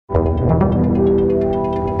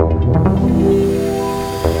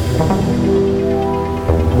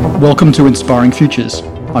Welcome to Inspiring Futures.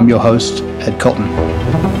 I'm your host, Ed Cotton.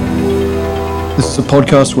 This is a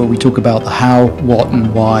podcast where we talk about the how, what,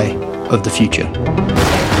 and why of the future.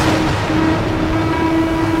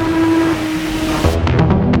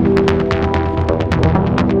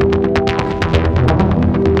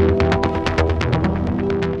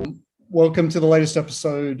 Welcome to the latest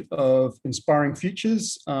episode of Inspiring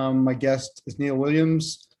Futures. My guest is Neil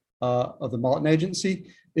Williams of the Martin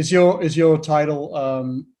Agency. Is your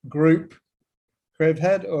title group creative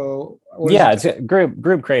head or it's a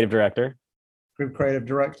group creative director. Group creative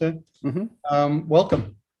director. Mm-hmm.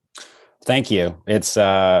 Welcome. Thank you. It's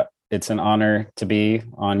an honor to be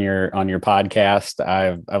on your podcast.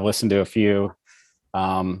 I've listened to a few,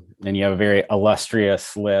 and you have a very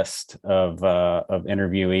illustrious list of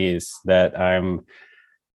interviewees that I'm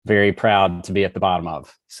very proud to be at the bottom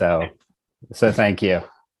of. So thank you.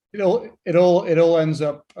 It all ends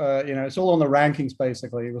up, it's all on the rankings.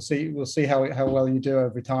 Basically, we'll see how well you do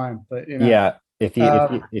over time. But yeah, if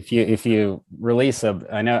you release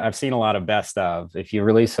I know I've seen a lot of best of. If you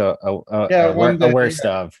release a worst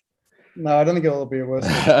of, no, I don't think it'll be a worst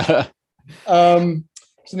of. So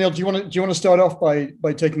Neil, do you want to start off by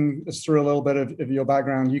taking us through a little bit of your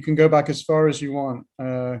background? You can go back as far as you want,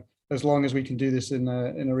 as long as we can do this in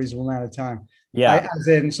a reasonable amount of time. Yeah, as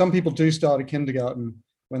in some people do start at kindergarten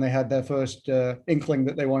when they had their first inkling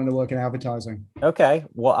that they wanted to work in advertising. Okay,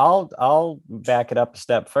 well, I'll back it up a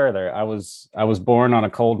step further. I was born on a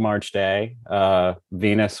cold March day.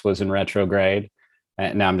 Venus was in retrograde.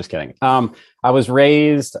 No, I'm just kidding. I was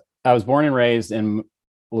born and raised in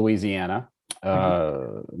Louisiana,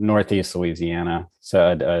 Northeast Louisiana,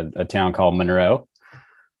 so a town called Monroe.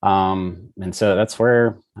 And so that's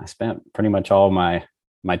where I spent pretty much all my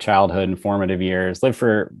childhood and formative years. Lived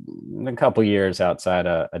for a couple years outside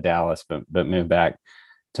of Dallas, but moved back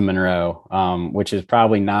to Monroe, which is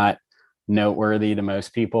probably not noteworthy to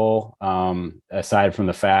most people, aside from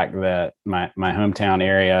the fact that my hometown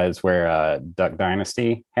area is where Duck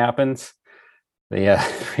Dynasty happens, the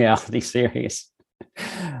reality series.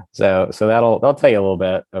 So that'll tell you a little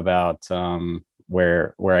bit about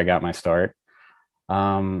where I got my start.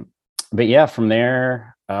 But yeah, from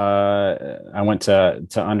there, I went to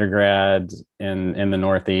undergrad in the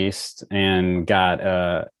Northeast and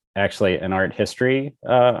got actually an art history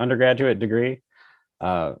undergraduate degree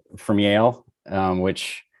from Yale,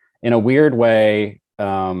 which in a weird way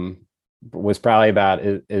was probably about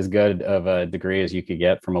as good of a degree as you could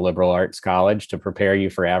get from a liberal arts college to prepare you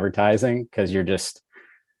for advertising, because you're just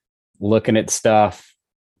looking at stuff,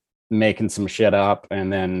 making some shit up,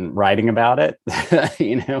 and then writing about it,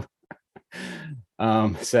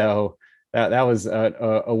 So that was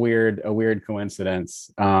a weird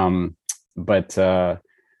coincidence. But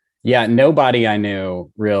nobody I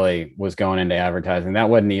knew really was going into advertising. That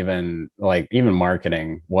wasn't even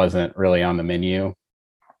marketing wasn't really on the menu.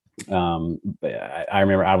 I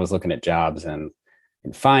remember I was looking at jobs in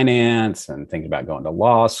finance and thinking about going to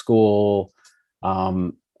law school.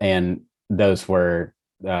 And those were,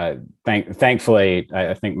 thankfully,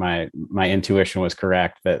 I think my intuition was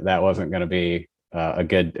correct that wasn't going to be a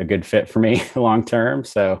good fit for me long term.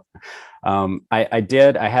 So I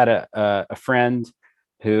had a friend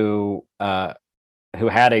who had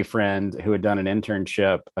a friend who had done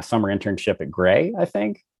a summer internship at Gray, I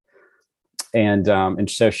think. And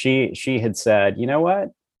so she had said, you know what?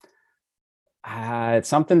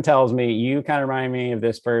 Something tells me you kind of remind me of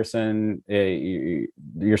this person.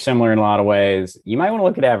 You're similar in a lot of ways. You might want to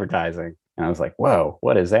look at advertising. And I was like, whoa,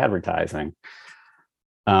 what is advertising?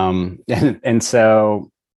 And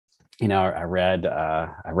so, I read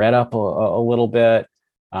up a little bit.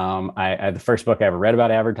 The first book I ever read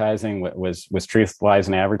about advertising was Truth, Lies,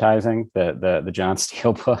 and Advertising, the John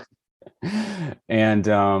Steele book. And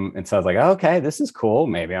so I was like, okay, this is cool.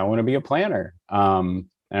 Maybe I want to be a planner. And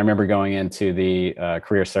I remember going into the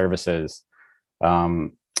career services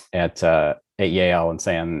at Yale and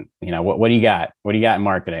saying, what do you got? What do you got in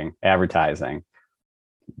marketing, advertising?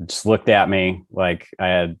 Just looked at me like I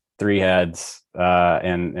had three heads,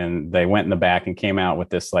 and they went in the back and came out with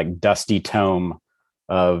this like dusty tome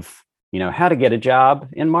of how to get a job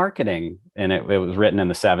in marketing, and it was written in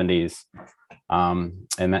the 70s, and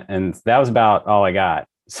that was about all I got.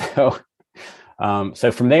 So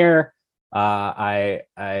from there, I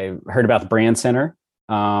heard about the Brand Center,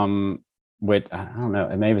 which I don't know,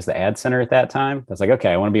 maybe it was the Ad Center at that time. I was like,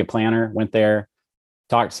 okay, I want to be a planner. Went there,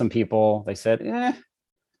 talked to some people. They said,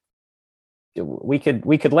 we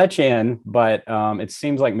could let you in, but it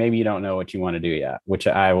seems like maybe you don't know what you want to do yet, which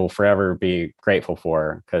I will forever be grateful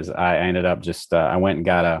for, because I ended up just I went and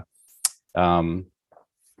got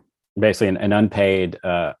basically an unpaid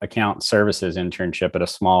account services internship at a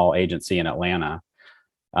small agency in Atlanta,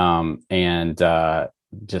 and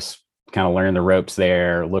just kind of learned the ropes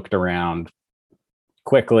there. Looked around,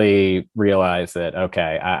 quickly realized that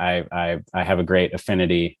okay, I have a great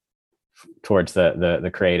affinity towards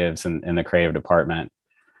the creatives and the creative department,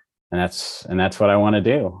 and that's what I want to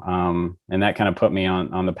do. And that kind of put me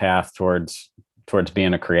on the path towards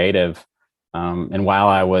being a creative. And while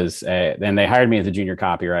I was, and they hired me as a junior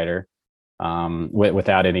copywriter,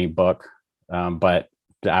 without any book. But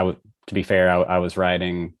to be fair, I was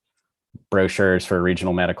writing brochures for a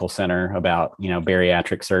regional medical center about,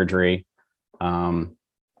 bariatric surgery,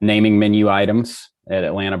 naming menu items at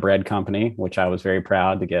Atlanta Bread Company, which I was very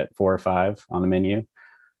proud to get 4 or 5 on the menu.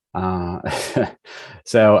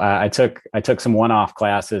 So I took some one-off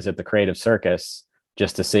classes at the Creative Circus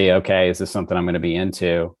just to see, okay, is this something I'm going to be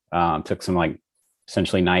into? Took some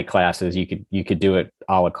essentially night classes. You could do it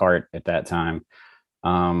a la carte at that time,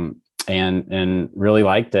 and really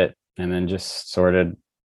liked it, and then just sort of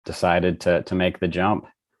decided to make the jump.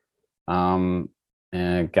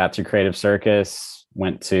 And got to Creative Circus,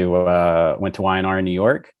 went to Y&R in New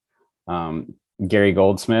York. Gary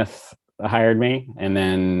Goldsmith hired me, and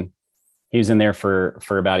then he was in there for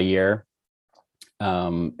about a year.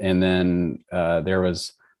 And then there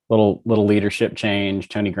was little leadership change.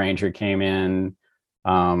 Tony Granger came in.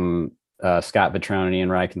 Scott Vetroni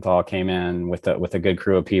and Reichenthal came in with a good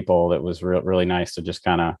crew of people that was really nice to just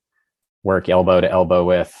kind of work elbow to elbow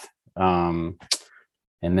with. And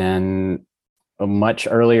then much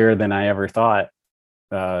earlier than I ever thought,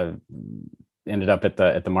 ended up at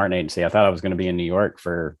the Martin Agency. I thought I was going to be in New York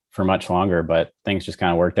for much longer, but things just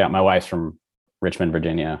kind of worked out. My wife's from Richmond,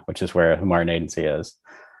 Virginia, which is where the Martin Agency is.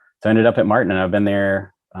 So I ended up at Martin, and I've been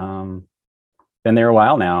there a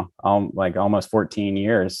while now, almost 14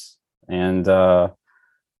 years. And,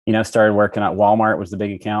 started working at Walmart. Was the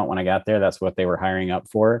big account when I got there. That's what they were hiring up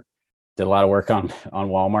for. Did a lot of work on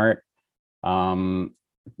Walmart.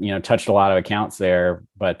 Touched a lot of accounts there,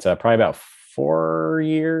 but probably about 4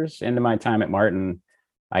 years into my time at Martin,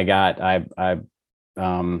 I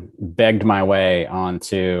begged my way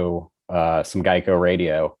onto some Geico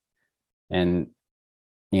radio, and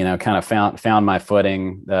kind of found my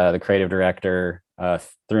footing. The creative director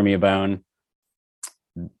threw me a bone.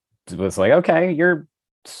 Was like, okay, you're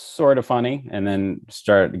sort of funny, and then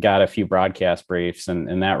got a few broadcast briefs,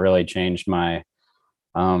 and that really changed my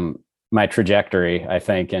my trajectory, I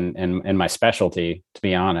think, and my specialty, to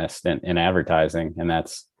be honest, in advertising, and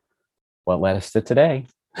that's what led us to today.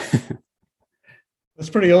 That's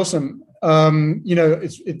pretty awesome.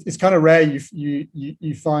 It's kind of rare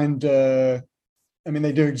you find.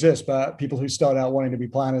 They do exist, but people who start out wanting to be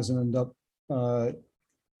planners and end up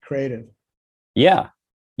creative. Yeah.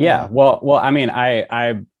 Well,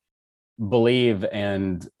 I believe,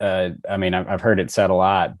 and I've heard it said a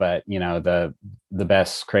lot, but the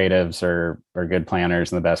best creatives are good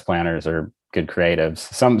planners, and the best planners are good creatives.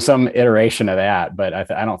 Some iteration of that, but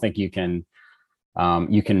I don't think you can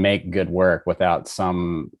make good work without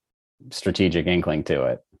some strategic inkling to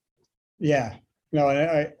it. Yeah, no,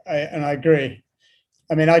 I agree.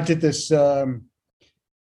 I did this.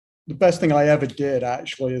 The best thing I ever did,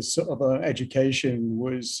 actually, as sort of an education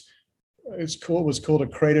was called a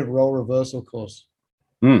creative role reversal course.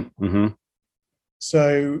 Mm-hmm.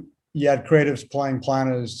 So you had creatives playing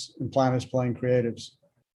planners and planners playing creatives,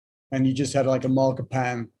 and you just had like a marker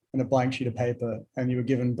pen and a blank sheet of paper, and you were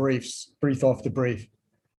given brief after brief,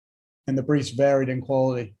 and the briefs varied in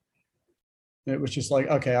quality. And it was just like,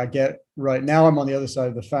 okay, I get right now. I'm on the other side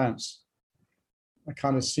of the fence. I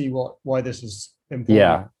kind of see why this is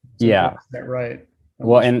important. Yeah. Right.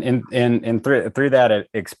 Well, and through that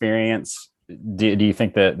experience, do you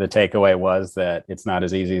think that the takeaway was that it's not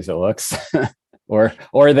as easy as it looks, or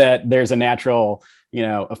that there's a natural,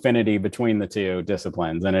 affinity between the two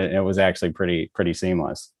disciplines, and it was actually pretty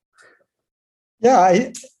seamless? Yeah,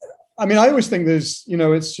 I always think there's,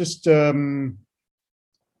 it's just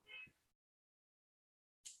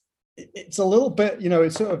it's a little bit,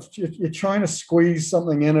 it's sort of, you're trying to squeeze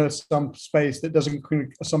something in some space that doesn't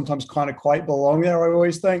sometimes kind of quite belong there. I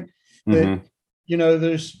always think that,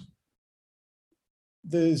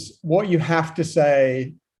 there's what you have to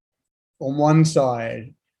say on one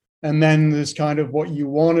side, and then there's kind of what you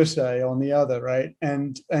want to say on the other, right?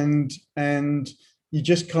 And you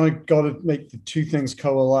just kind of got to make the two things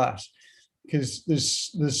coalesce, because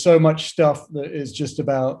there's so much stuff that is just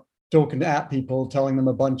about talking at people, telling them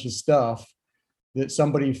a bunch of stuff that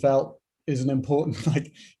somebody felt isn't important.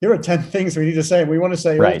 Like, here are 10 things we need to say, and we want to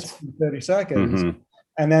say right in 30 seconds. Mm-hmm.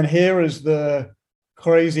 And then here is the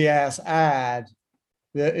crazy ass ad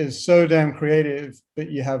that is so damn creative, but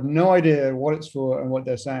you have no idea what it's for and what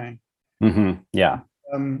they're saying. Yeah.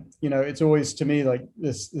 It's always to me like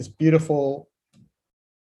this beautiful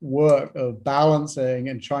work of balancing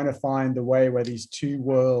and trying to find the way where these two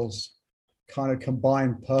worlds kind of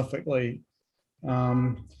combine perfectly.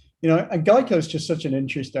 And Geico is just such an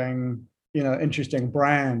interesting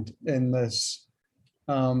brand in this.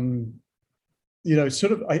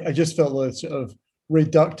 Sort of, I just felt the sort of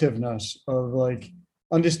reductiveness of like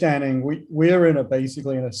understanding we're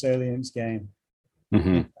basically in a salience game.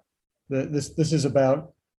 Mm-hmm. This is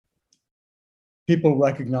about people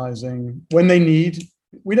recognizing when they need.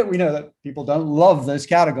 We know that people don't love this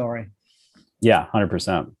category. Yeah,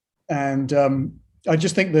 100%. And I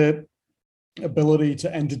just think the ability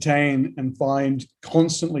to entertain and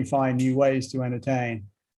constantly find new ways to entertain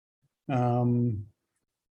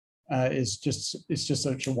is just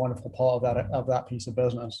such a wonderful part of that piece of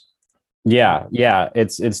business. Yeah,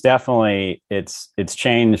 it's definitely it's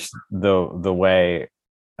changed the way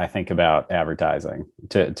I think about advertising,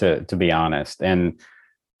 to be honest.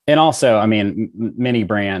 And also, I mean, many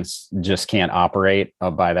brands just can't operate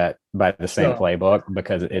by the same playbook,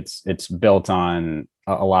 because it's built on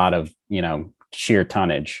a lot of, sheer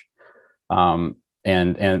tonnage. But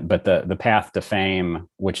the path to fame,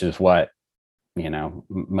 which is what,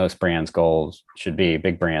 most brands' goals should be,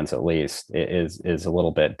 big brands at least, is a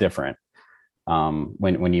little bit different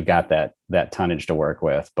when you've got that tonnage to work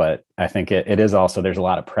with. But I think it is also, there's a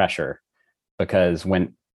lot of pressure, because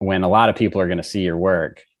when a lot of people are going to see your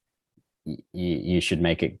work, you should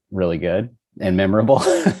make it really good and memorable.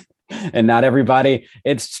 And not everybody,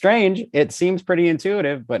 it's strange, it seems pretty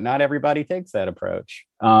intuitive, but not everybody takes that approach.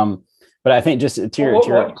 But I think just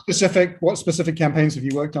what specific campaigns have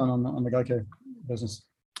you worked on the Geico business?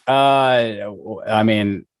 I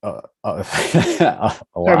mean, a lot.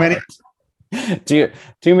 Many.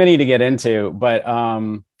 Too many to get into, but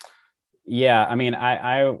yeah, I mean,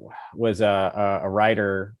 I was a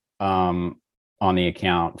writer on the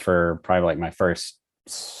account for probably like my first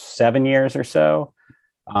 7 years or so.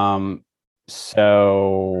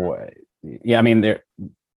 So yeah, I mean, there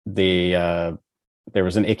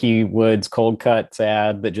was an Icky Woods cold cuts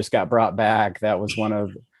ad that just got brought back. That was one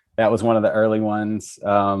of the early ones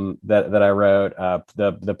that I wrote.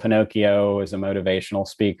 The Pinocchio as a motivational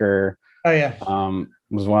speaker. Oh yeah.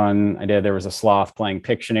 Was one I did. There was a sloth playing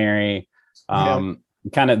Pictionary.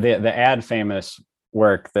 Kind of the ad famous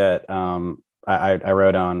work that I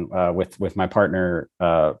wrote on with my partner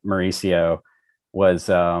Mauricio was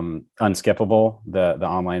Unskippable, the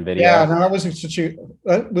online video. Yeah, no, that was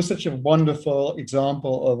such a wonderful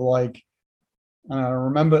example of like, I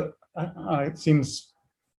remember. It seems,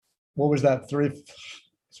 what was that?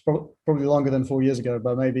 It's probably longer than 4 years ago,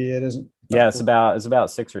 but maybe it isn't. Yeah, it's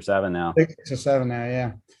about 6 or 7 now. 6 or 7 now,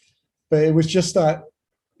 yeah. But it was just the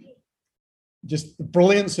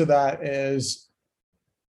brilliance of that is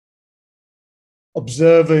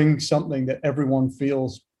observing something that everyone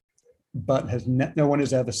feels, but no one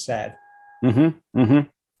has ever said. Mm-hmm.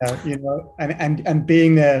 Mm-hmm. And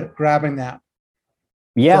being there, grabbing that.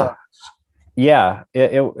 Yeah. First. Yeah.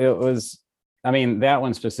 It was. I mean, that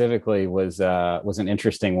one specifically was an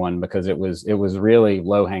interesting one, because it was really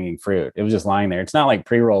low hanging fruit. It was just lying there. It's not like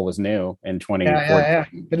pre-roll was new in 2014. Yeah.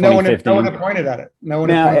 But no one had pointed at it.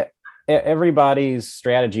 Everybody's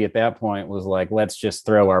strategy at that point was like, let's just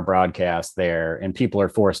throw our broadcast there, and people are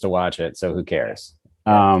forced to watch it, so who cares?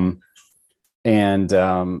 And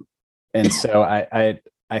so I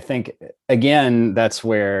think, again, that's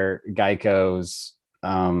where Geico's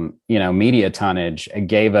media tonnage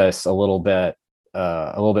gave us a little bit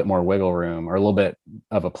more wiggle room, or a little bit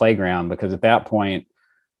of a playground, because at that point,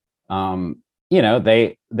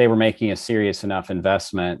 they were making a serious enough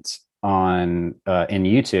investment in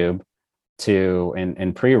YouTube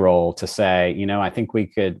in pre-roll to say, I think we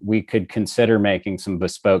could consider making some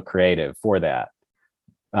bespoke creative for that.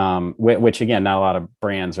 Which again, not a lot of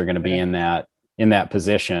brands are going to be in that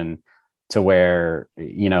position, to where,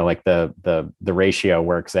 like the ratio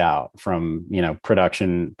works out from,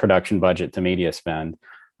 production budget to media spend.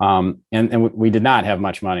 And we did not have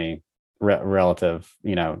much money relative,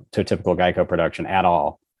 to a typical Geico production at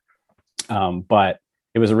all. But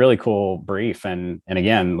it was a really cool brief. And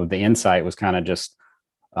again, the insight was kind of just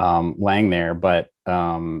laying there,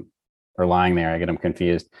 or lying there. I get them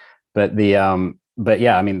confused. But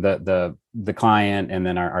yeah, I mean, the client and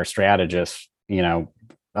then our strategist,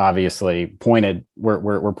 obviously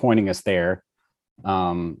we're pointing us there,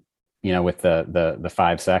 with the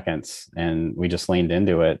 5 seconds, and we just leaned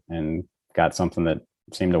into it and got something that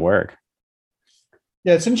seemed to work.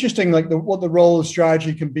 Yeah, it's interesting, like what the role of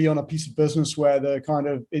strategy can be on a piece of business where the kind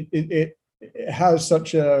of it has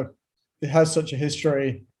such a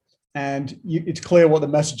history, and it's clear what the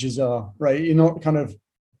messages are, right? You're not kind of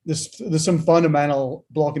there's some fundamental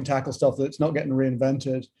block and tackle stuff that's not getting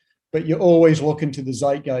reinvented, but you're always looking to the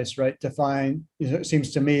zeitgeist, right? To find, it seems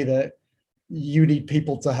to me that you need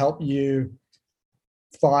people to help you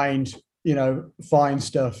find, find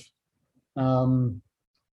stuff. Um,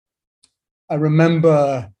 I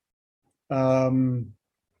remember the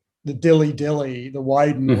Dilly Dilly, the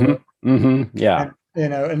Wyden work, Yeah.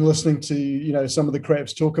 and listening to some of the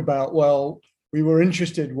critics talk about, well, we were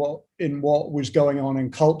interested in what was going on in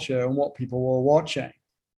culture and what people were watching,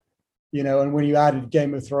 and when you added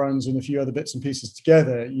Game of Thrones and a few other bits and pieces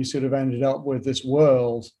together, you sort of ended up with this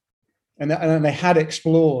world, and they had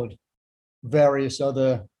explored various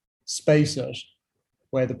other spaces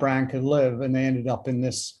where the brand could live, and they ended up in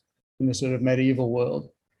this sort of medieval world,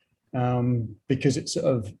 because it sort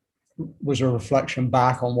of was a reflection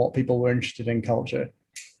back on what people were interested in culture.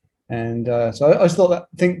 And so I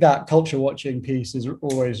think that culture watching piece is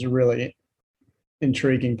always a really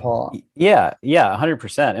intriguing part. Yeah,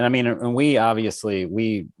 100%. And I mean, and we obviously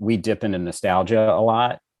we dip into nostalgia a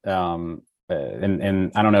lot. And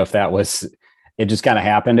I don't know if that was, it just kind of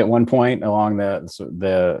happened at one point along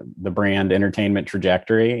the brand entertainment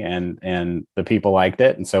trajectory, and the people liked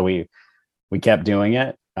it, and so we kept doing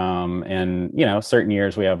it. And certain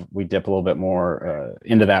years we dip a little bit more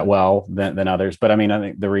into that well than others. But I mean, I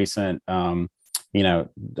think the recent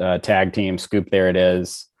tag team Scoop There It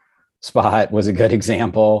Is spot was a good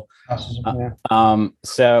example. Yeah.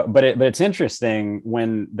 But it's interesting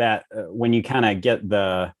when you kind of get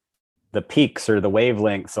the peaks or the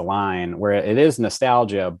wavelengths align, where it is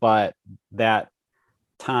nostalgia, but that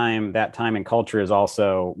time and culture is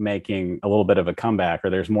also making a little bit of a comeback,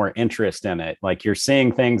 or there's more interest in it. Like you're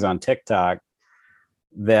seeing things on TikTok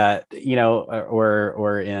that,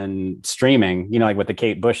 or in streaming, like with the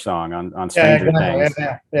Kate Bush song on Stranger Things.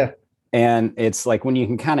 Yeah. And it's like when you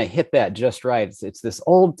can kind of hit that just right, it's this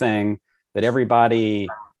old thing that everybody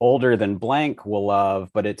older than blank will love,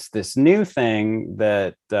 but it's this new thing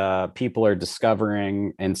that people are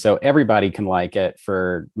discovering, and so everybody can like it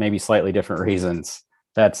for maybe slightly different reasons.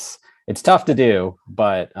 It's tough to do,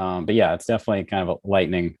 but yeah, it's definitely kind of a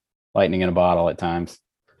lightning in a bottle at times.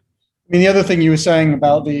 I mean, the other thing you were saying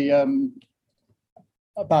about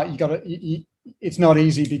it's not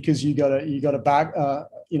easy because you got to back a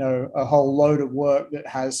whole load of work that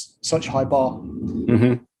has such high bar.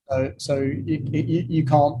 Mm-hmm. So you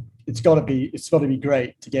can't. It's got to be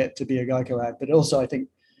great to get to be a Geico ad. But also, I think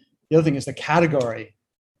the other thing is the category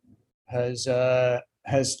has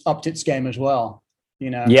upped its game as well.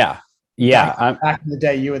 Yeah. Back in the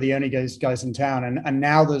day, you were the only guys in town, and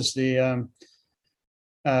now there's the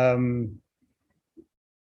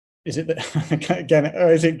is it again?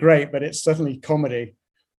 Is it great? But it's certainly comedy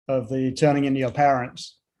of the turning into your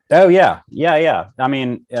parents. Oh yeah. I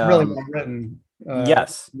mean, it's really well written.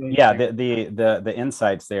 Yes. Yeah. The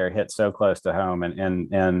insights there hit so close to home,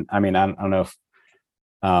 and I mean, I don't know if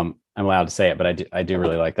I'm allowed to say it, but I do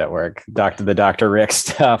really like that work. Dr. Rick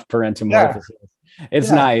stuff, Parentomorphosis. Yeah.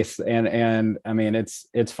 It's nice, and I mean,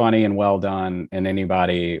 it's funny and well done, and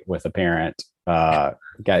anybody with a parent, I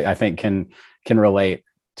think can relate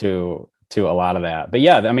to a lot of that. But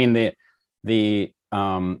yeah, I mean, the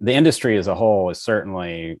industry as a whole has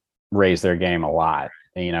certainly raised their game a lot,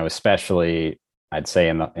 especially I'd say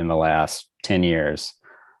in the last 10 years.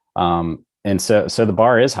 And so the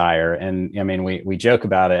bar is higher. And I mean, we joke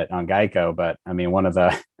about it on Geico, but I mean, one of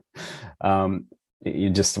the,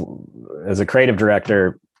 you just, as a creative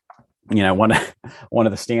director, one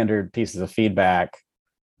of the standard pieces of feedback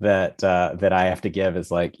that I have to give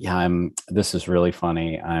is like, yeah, this is really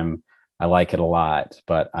funny. I like it a lot,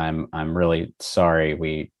 but I'm really sorry.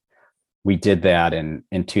 We did that in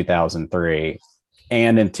 2003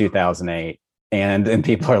 and in 2008. And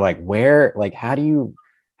people are like, where do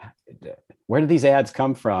these ads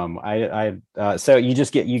come from? So you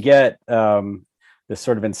get this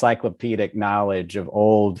sort of encyclopedic knowledge of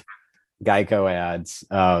old Geico ads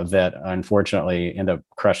that unfortunately end up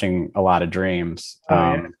crushing a lot of dreams.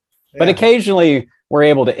 But occasionally we're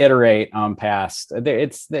able to iterate on past.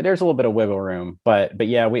 There's a little bit of wiggle room, but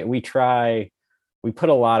yeah, we put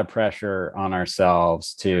a lot of pressure on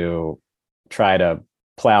ourselves to try to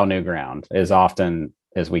plow new ground as often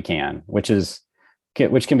as we can, which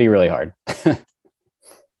can be really hard.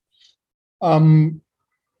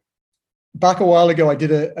 Back a while ago, I did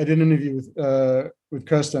an interview with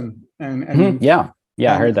Kirsten, and yeah,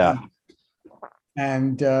 I heard that.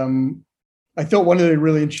 And I thought one of the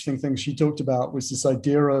really interesting things she talked about was this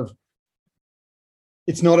idea of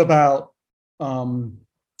it's not about the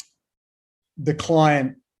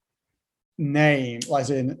client name, as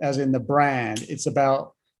in the brand. It's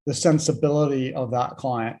about the sensibility of that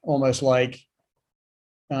client, almost like,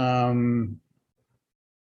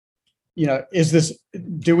 is this,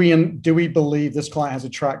 do we believe this client has a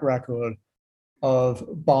track record of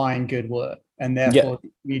buying good work, and therefore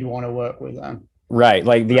we'd want to work with them? Right,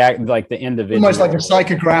 like the individual, almost like a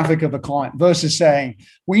psychographic of a client, versus saying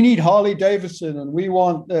we need Harley Davidson and we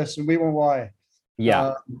want this and we want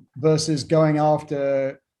Y. Versus going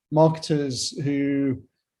after marketers who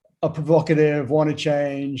are provocative, want to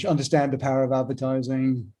change, understand the power of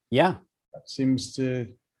advertising. Yeah, that seems to,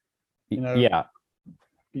 be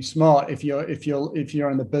smart if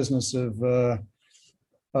you're in the business of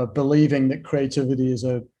believing that creativity is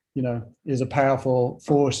a powerful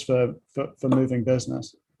force for moving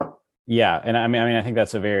business. Yeah, and I mean, I think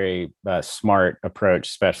that's a very smart approach,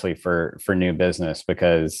 especially for new business,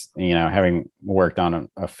 because having worked on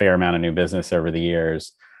a fair amount of new business over the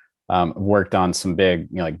years, worked on some big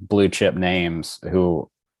like blue chip names who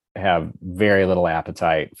have very little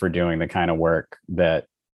appetite for doing the kind of work that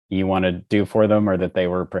you want to do for them, or that they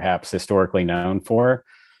were perhaps historically known for.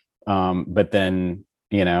 But then,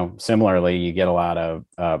 similarly, you get a lot of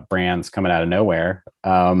brands coming out of nowhere,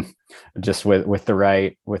 just with the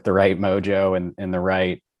right mojo and the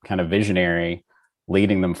right kind of visionary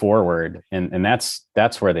leading them forward, and that's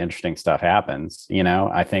where the interesting stuff happens.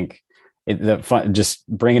 I think just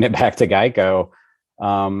bringing it back to Geico.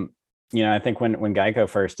 I think when Geico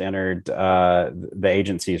first entered the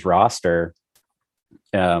agency's roster,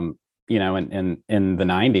 in the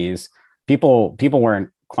 90s, people weren't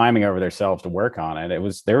climbing over themselves to work on it.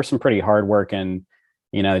 There were some pretty hard working,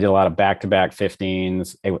 they did a lot of back-to-back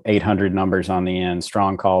 15s, 800 numbers on the end,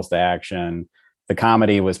 strong calls to action. The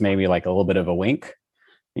comedy was maybe like a little bit of a wink,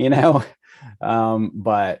 but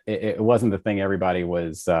it wasn't the thing everybody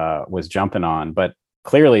was jumping on. But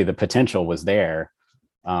clearly the potential was there.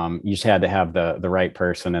 You just had to have the right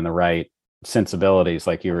person and the right sensibilities,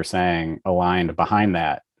 like you were saying, aligned behind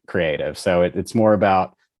that creative. So it's more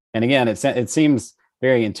about, and again, it seems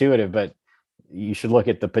very intuitive, but you should look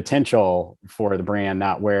at the potential for the brand,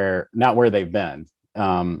 not where they've been,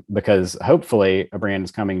 because hopefully a brand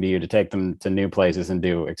is coming to you to take them to new places and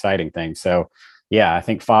do exciting things. So yeah, I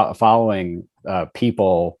think following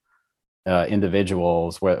people,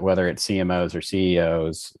 individuals, whether it's CMOs or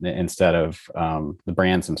CEOs, instead of the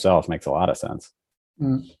brands themselves, makes a lot of sense.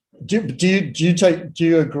 Do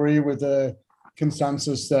you agree with the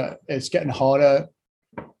consensus that it's getting harder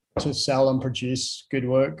to sell and produce good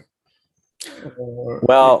work?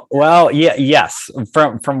 Well, yeah, yes.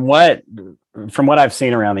 From what I've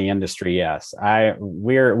seen around the industry, yes.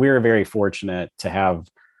 We're very fortunate to have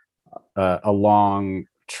a long,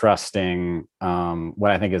 trusting,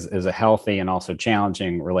 what I think is a healthy and also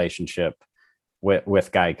challenging relationship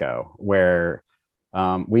with Geico, where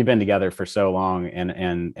we've been together for so long,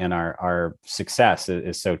 and our success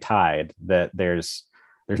is so tied that there's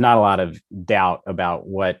not a lot of doubt about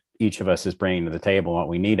what each of us is bringing to the table, what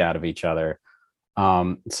we need out of each other.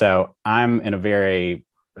 So I'm in a very,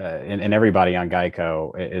 and everybody on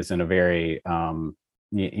Geico is in a very,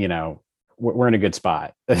 we're in a good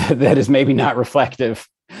spot that is maybe not reflective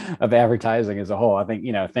of advertising as a whole. I think,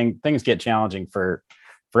 things get challenging for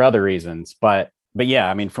other reasons, but yeah,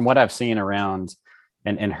 I mean, from what I've seen around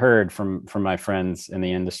and heard from my friends in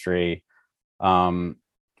the industry,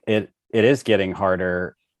 it is getting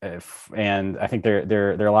harder. And I think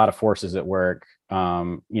there are a lot of forces at work.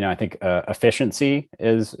 I think efficiency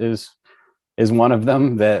is one of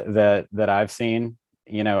them that I've seen.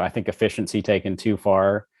 I think efficiency taken too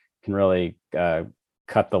far can really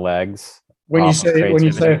cut the legs. When you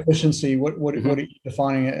say efficiency, what are you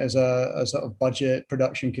defining it as? A sort of budget,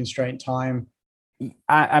 production constraint, time?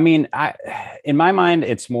 I mean, in my mind,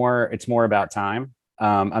 it's more about time.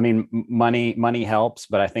 I mean, money helps,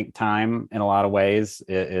 but I think time in a lot of ways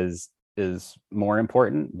is more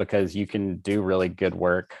important, because you can do really good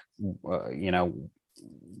work,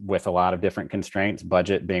 with a lot of different constraints,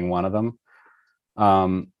 budget being one of them.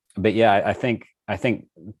 But yeah, I think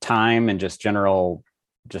time and just general,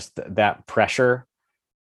 just that pressure,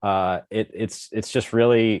 it's just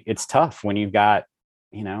really, it's tough when you've got,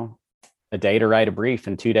 a day to write a brief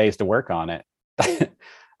and 2 days to work on it.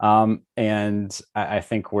 And I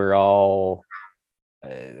think we're all,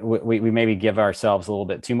 we maybe give ourselves a little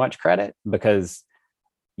bit too much credit, because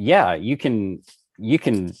yeah, you can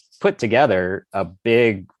put together a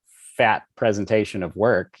big fat presentation of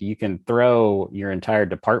work. You can throw your entire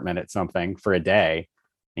department at something for a day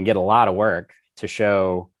and get a lot of work to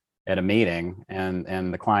show at a meeting,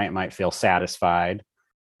 and the client might feel satisfied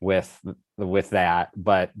with that,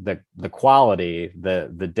 but the quality,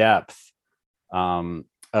 the depth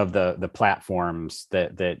of the platforms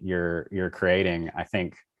that you're creating, I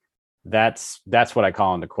think that's what I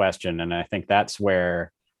call into question. And I think that's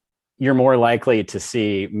where you're more likely to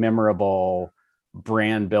see memorable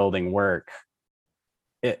brand building work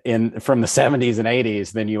in from the 70s and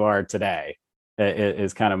 80s than you are today,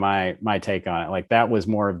 is kind of my take on it. Like that was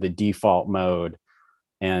more of the default mode,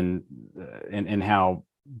 and in how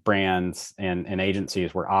brands and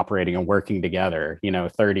agencies were operating and working together,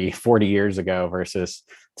 30-40 years ago versus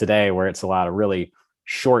today, where it's a lot of really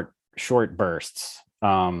short bursts,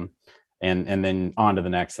 and then on to the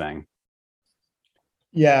next thing.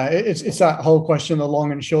 Yeah, it's that whole question, the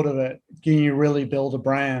long and short of it. Can you really build a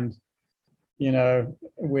brand,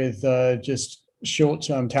 with just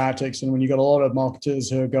short-term tactics? And when you got a lot of marketers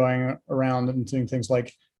who are going around and doing things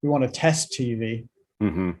like, we want to test TV,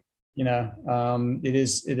 mm-hmm. It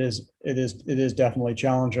is definitely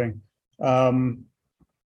challenging. But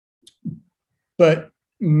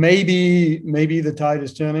maybe the tide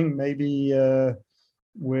is turning. Maybe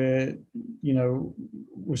we're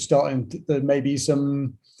starting to, there may be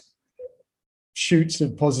some shoots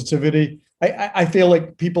of positivity. I feel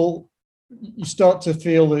like people, you start to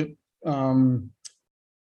feel that, and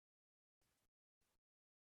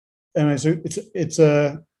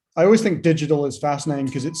I always think digital is fascinating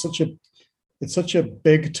because it's such a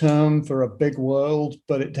big term for a big world,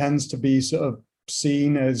 but it tends to be sort of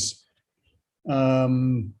seen as,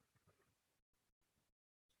 the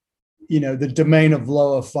domain of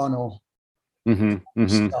lower funnel, mm-hmm.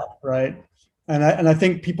 Mm-hmm. stuff, right? And I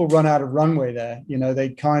think people run out of runway there. They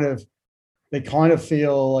kind of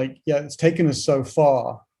feel like, yeah, it's taken us so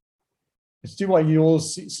far. It's why you all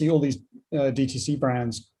see all these DTC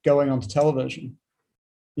brands going onto television.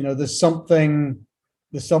 There's something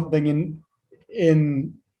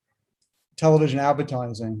in television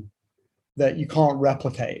advertising that you can't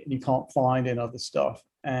replicate and you can't find in other stuff.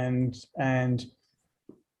 And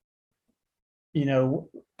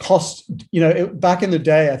cost, back in the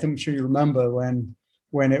day, I think, I'm sure you remember when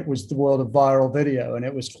it was the world of viral video, and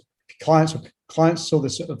it was clients saw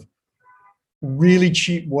this sort of really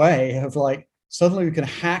cheap way of like, suddenly we can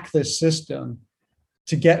hack this system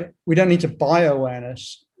we don't need to buy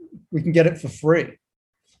awareness. We can get it for free.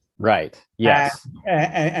 Right. Yes.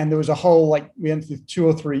 And there was a whole, like, we went through 2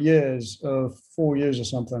 or 3 years of 4 years or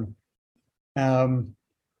something. I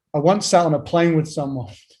once sat on a plane with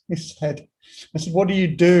someone. I said, what do you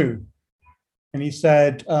do? And he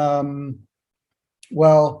said, well,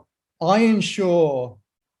 I ensure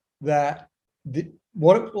that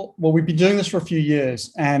we've been doing this for a few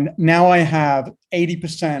years, and now I have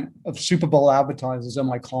 80% of Super Bowl advertisers are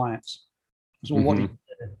my clients. So what do you do?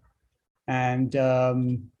 And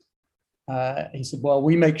he said, well,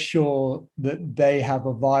 we make sure that they have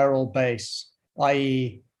a viral base,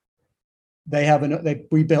 i.e.,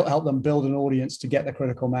 help them build an audience to get the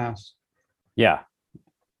critical mass. Yeah,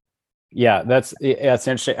 that's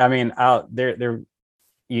interesting. I mean,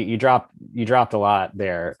 you dropped a lot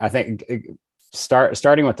there. I think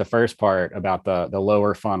starting with the first part about the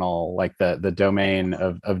lower funnel, like the domain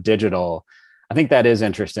of digital. I think that is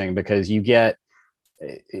interesting because you get,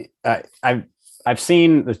 I've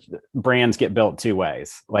seen the brands get built two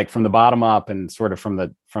ways, like from the bottom up and sort of from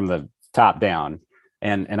the top down.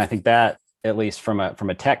 And I think that, at least from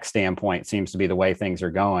a tech standpoint, seems to be the way things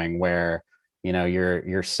are going, where,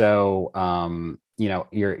 you're so,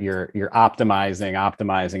 you're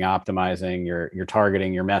optimizing, you're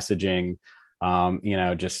targeting your messaging,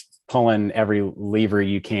 just pulling every lever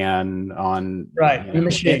you can on the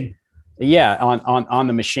machine. On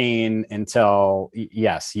the machine until,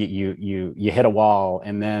 yes, you hit a wall,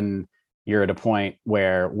 and then you're at a point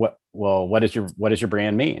where what does your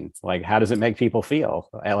brand mean? Like, how does it make people feel?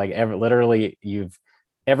 Like, literally,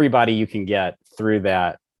 everybody you can get through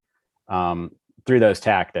that, through those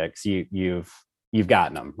tactics, you've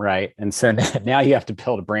gotten them, right? And so now you have to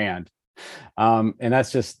build a brand, and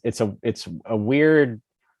that's just it's a weird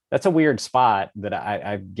spot that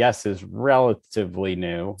I guess is relatively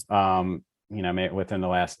new, within the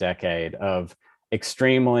last decade, of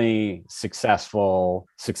extremely successful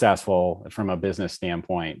from a business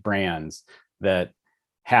standpoint brands that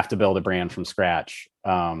have to build a brand from scratch.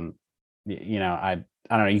 I don't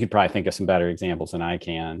know, you could probably think of some better examples than I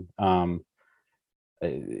can.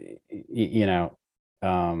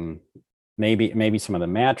 maybe some of the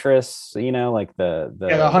mattress, like the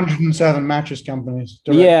 107 mattress companies.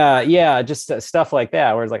 Yeah, just stuff like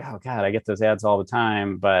that, where it's like, oh god, I get those ads all the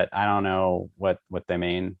time, but I don't know what they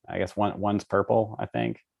mean. I guess one's purple, I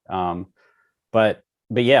think. But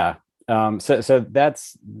yeah, so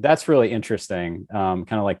that's really interesting.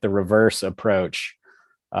 Kind of like the reverse approach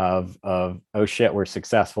of oh shit, we're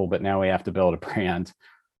successful, but now we have to build a brand.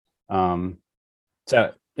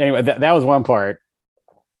 So anyway, that was one part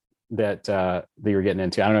that you were getting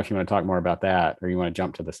into. I don't know if you want to talk more about that, or you want to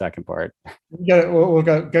jump to the second part. We'll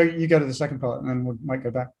go. You go to the second part, and then we might go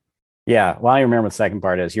back. Yeah, well, I remember what the second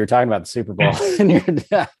part is. You were talking about the Super Bowl. And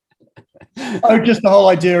oh, just the whole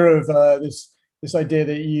idea of this idea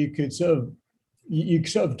that you could sort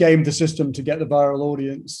of game the system to get the viral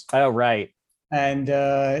audience. Oh, right. And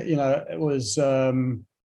it was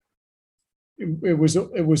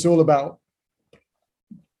all about.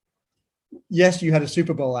 Yes, you had a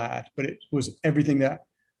Super Bowl ad, but it was everything that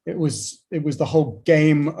it was the whole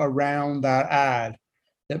game around that ad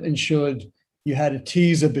that ensured you had a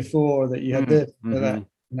teaser before, that you had this, that,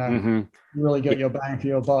 you really got your bang for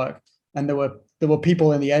your buck. And there were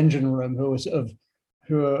people in the engine room who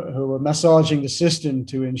were massaging the system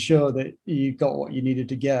to ensure that you got what you needed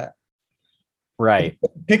to get. Right. The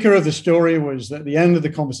kicker of the story was at the end of the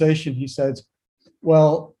conversation, he said,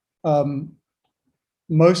 well,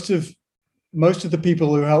 most of the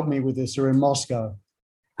people who helped me with this are in Moscow.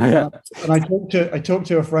 And I talked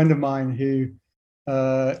to a friend of mine who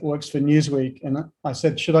works for Newsweek, and I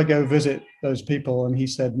said, should I go visit those people? And he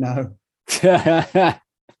said, no.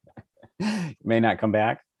 May not come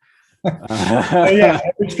back. Yeah,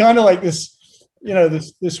 it's kind of like this,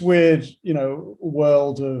 this weird,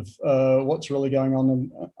 world of what's really going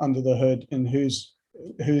on under the hood, and who's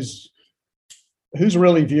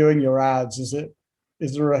really viewing your ads.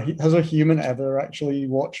 Has a human ever actually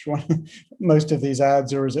watched most of these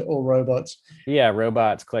ads, or is it all robots? Yeah,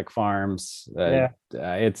 robots, click farms.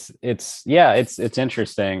 It's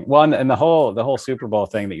interesting. Well, and the whole Super Bowl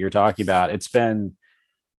thing that you're talking about, it's been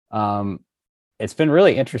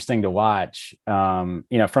really interesting to watch, from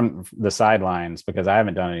the sidelines, because I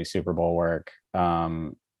haven't done any Super Bowl work,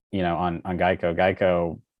 on Geico.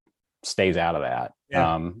 Geico stays out of that,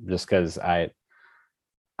 just because I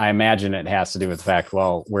imagine it has to do with the fact,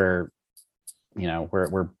 well, we're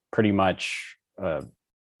pretty much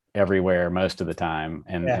everywhere most of the time,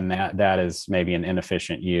 and that is maybe an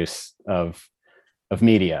inefficient use of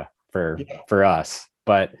media for us.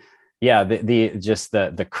 But yeah,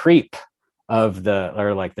 the creep of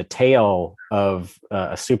the tail of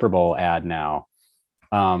a Super Bowl ad now,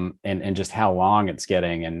 and just how long it's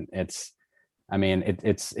getting, and it's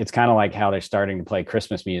kind of like how they're starting to play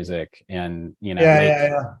Christmas music, and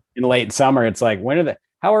in late summer, it's like,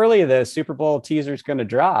 how early are the Super Bowl teasers going to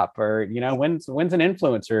drop, or when's an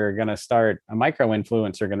influencer going to start, a micro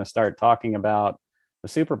influencer going to start talking about the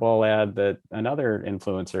Super Bowl ad that another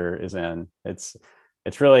influencer is in. It's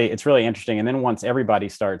really interesting. And then once everybody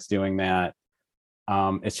starts doing that,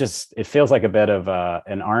 it feels like a bit of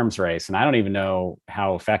an arms race, and I don't even know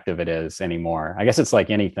how effective it is anymore. I guess it's like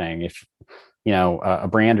anything. If a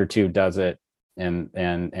brand or two does it and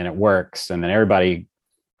it works, and then everybody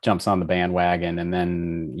jumps on the bandwagon, and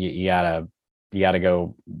then you gotta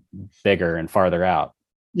go bigger and farther out.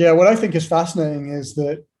 Yeah, what I think is fascinating is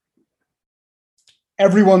that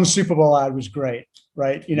everyone's Super Bowl ad was great,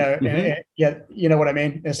 right? You know what I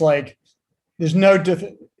mean? It's like there's no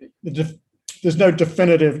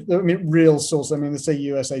definitive, real source. They say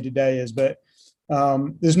USA Today is, but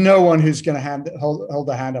there's no one who's going to hold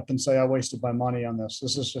their hand up and say, I wasted my money on this.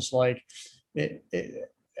 This is just like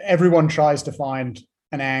everyone tries to find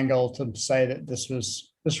an angle to say that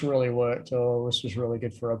this really worked, or this was really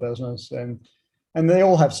good for our business. And they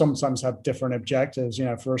all sometimes have different objectives.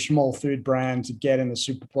 For a small food brand to get in the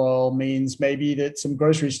Super Bowl means maybe that some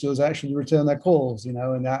grocery stores actually return their calls,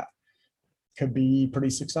 and that could be pretty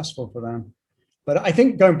successful for them. But I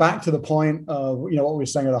think going back to the point of, what we were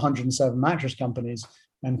saying of the 107 mattress companies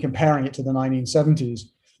and comparing it to the 1970s,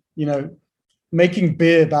 making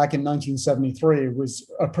beer back in 1973 was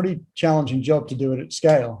a pretty challenging job to do it at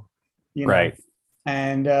scale. Right.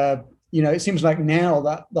 And, it seems like now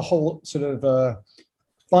that the whole sort of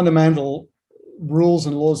fundamental rules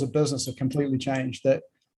and laws of business have completely changed, that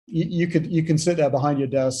you can sit there behind your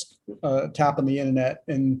desk, tap on the internet,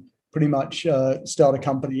 and pretty much start a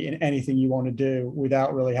company in anything you want to do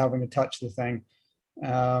without really having to touch the thing.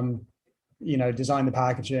 Design the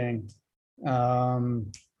packaging.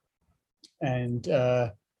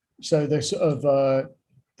 So there's sort of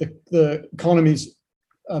the economies,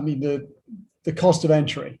 the cost of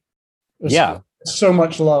entry is so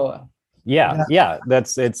much lower. Yeah.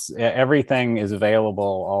 It's everything is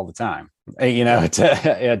available all the time.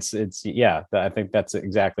 It's yeah. I think that's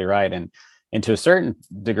exactly right. And to a certain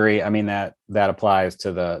degree, I mean that applies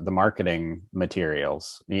to the marketing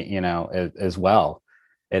materials, as well.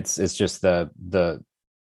 It's just the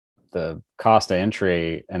cost of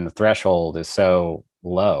entry and the threshold is so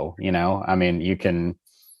low. I mean, you can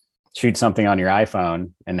shoot something on your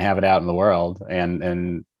iPhone and have it out in the world,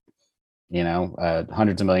 and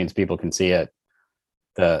hundreds of millions of people can see it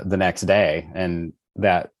the next day. And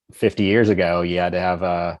that 50 years ago, you had to have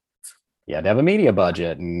a media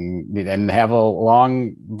budget and have a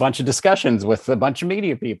long bunch of discussions with a bunch of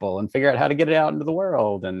media people and figure out how to get it out into the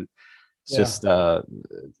world. And it's just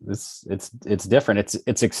it's different.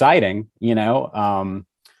 It's exciting,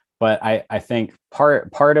 but I think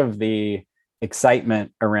part of the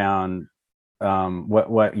excitement around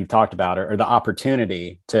what you talked about, or the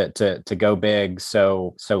opportunity to go big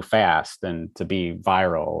so fast and to be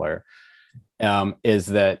viral, or is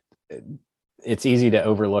that it's easy to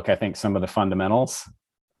overlook, I think, some of the fundamentals,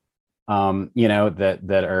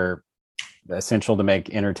 that are essential to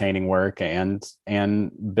make entertaining work and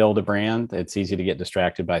build a brand. It's easy to get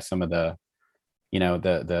distracted by some of the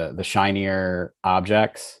shinier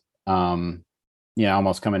objects.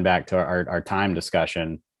 Almost coming back to our time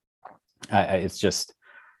discussion, it's just,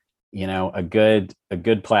 a good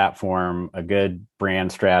platform, a good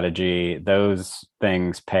brand strategy, those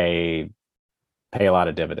things pay a lot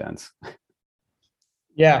of dividends.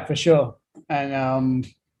 Yeah, for sure. And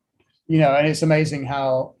and it's amazing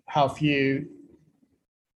how few.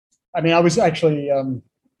 I mean, I was actually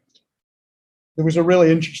there was a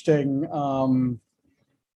really interesting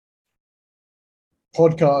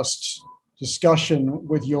podcast discussion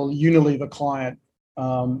with your Unilever client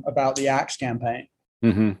about the Axe campaign.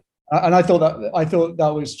 Mm-hmm. And I thought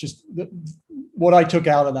that was just what I took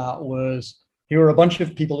out of that was here were a bunch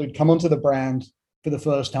of people who'd come onto the brand for the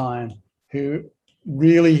first time who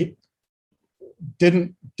really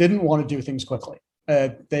didn't want to do things quickly.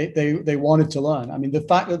 They wanted to learn. I mean, the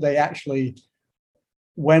fact that they actually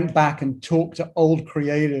went back and talked to old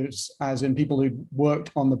creators, as in people who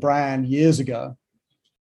worked on the brand years ago,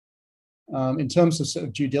 in terms of sort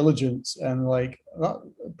of due diligence and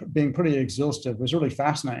being pretty exhaustive, was really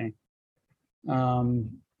fascinating. But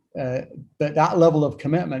that level of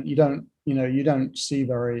commitment, you don't see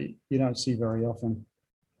very often.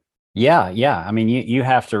 Yeah. I mean, you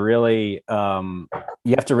have to really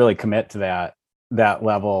commit to that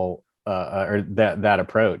level, or that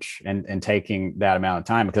approach, and taking that amount of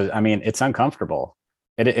time, because I mean, it's uncomfortable.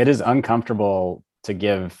 It is uncomfortable to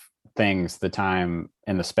give things the time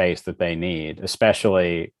and the space that they need,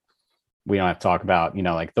 especially, we don't have to talk about,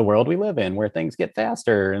 like the world we live in where things get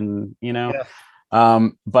faster and,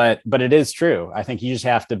 but it is true. I think you just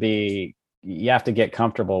have to get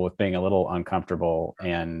comfortable with being a little uncomfortable,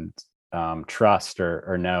 and trust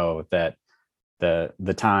or know that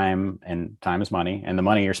the time, and time is money, and the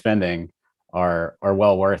money you're spending are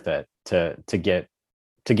well worth it to get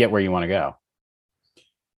where you want to go.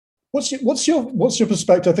 What's your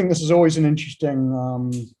perspective? I think this is always an interesting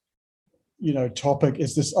topic,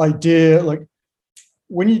 is this idea, like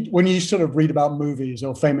when you sort of read about movies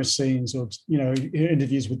or famous scenes, or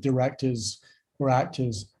interviews with directors or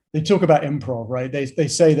actors, they talk about improv, right? They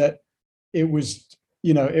say that it was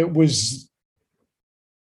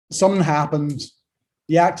something happened,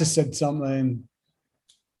 the actor said something,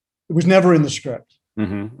 it was never in the script.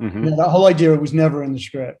 Mm-hmm, mm-hmm. That whole idea, it was never in the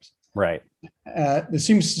script. Right. There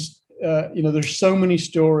seems there's so many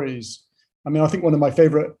stories. I mean, I think one of my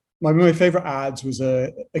favorite ads was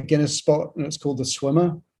a Guinness spot, and it's called The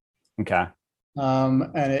Swimmer. Okay.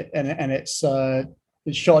 And it's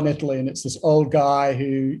shot in Italy, and it's this old guy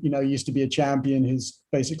who used to be a champion, who's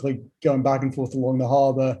basically going back and forth along the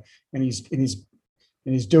harbor, and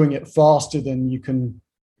he's doing it faster than you can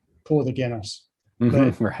pour the Guinness.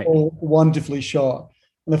 Mm-hmm, right. All wonderfully shot.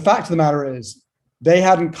 And the fact of the matter is, they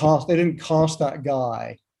didn't cast that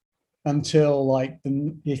guy until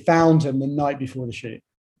they found him the night before the shoot.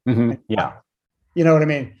 Mm-hmm. Yeah. You know what I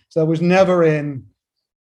mean? So it was never in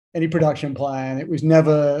any production plan. It was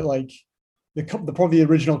never probably the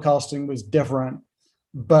original casting was different,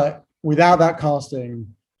 but without that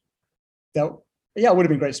casting, it would have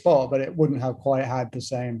been a great spot, but it wouldn't have quite had the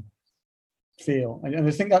same feel. And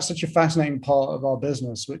I think that's such a fascinating part of our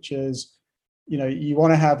business, which is, you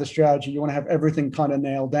want to have the strategy, you want to have everything kind of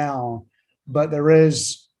nailed down, but there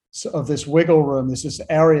is sort of this wiggle room, this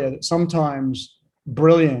area that sometimes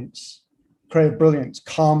creative brilliance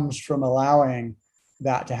comes from allowing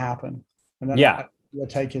that to happen. And then your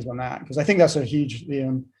take is on that, because I think that's a huge,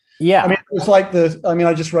 Yeah. I mean, it was like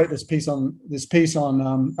I just wrote this piece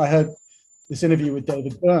on, I heard this interview with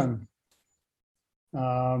David Byrne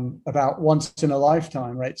about Once in a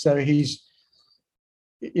Lifetime, right? So he's,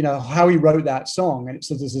 how he wrote that song, and it's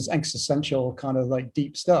there's this existential kind of like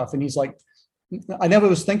deep stuff. And he's like, I never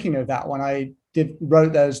was thinking of that when I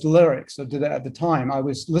wrote those lyrics or did it at the time. I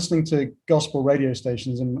was listening to gospel radio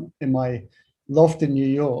stations in my loft in New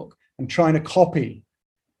York and trying to copy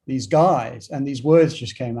these guys, and these words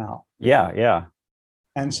just came out. Yeah.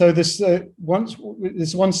 And so this one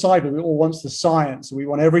side where we all want the science, we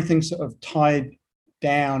want everything sort of tied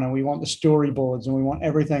down, and we want the storyboards, and we want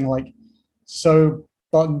everything like so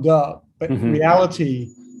buttoned up. But reality,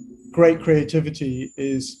 great creativity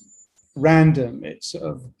is random. It's sort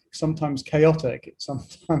of sometimes chaotic. It's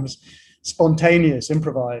sometimes spontaneous,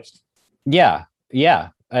 improvised. Yeah.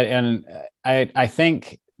 I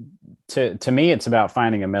think to me, it's about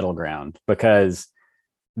finding a middle ground, because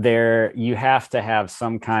you have to have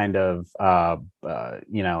some kind of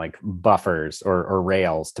like buffers or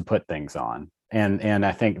rails to put things on, and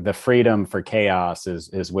I think the freedom for chaos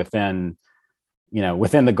is within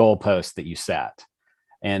within the goalpost that you set.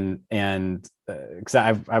 And because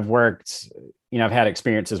I've worked, I've had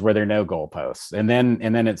experiences where there are no goalposts, and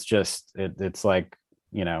then it's just it's like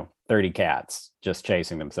 30 cats just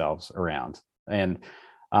chasing themselves around, and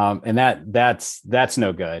that's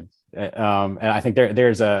no good. And I think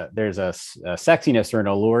there's a sexiness or an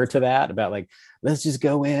allure to that, about like, let's just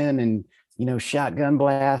go in and shotgun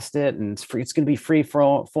blast it, and it's going to be free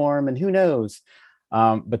form, and who knows.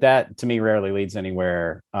 But that to me rarely leads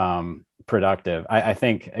anywhere productive. I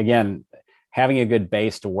think, again, having a good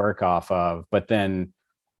base to work off of, but then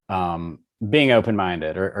being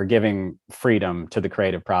open-minded or giving freedom to the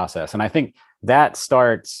creative process. And I think that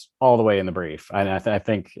starts all the way in the brief. And I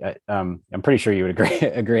think I'm pretty sure you would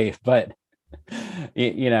agree. But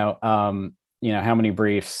how many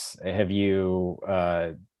briefs have you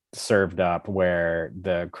served up where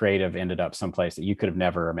the creative ended up someplace that you could have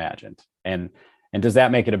never imagined? And does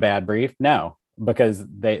that make it a bad brief? No, because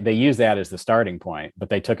they use that as the starting point, but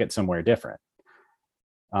they took it somewhere different.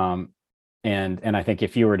 And I think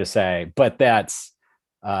if you were to say, but that's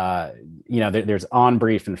there's on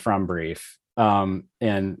brief and from brief. And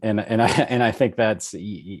I think that's,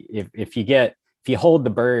 if you hold the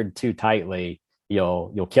bird too tightly,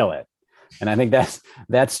 you'll kill it. And I think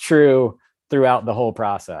that's true throughout the whole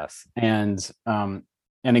process. And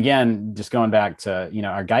again, just going back to,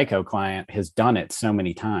 our Geico client has done it so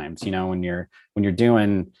many times. When you're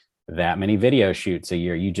doing that many video shoots a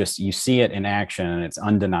year, you see it in action, and it's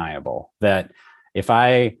undeniable that if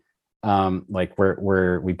I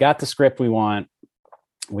we've got the script we want,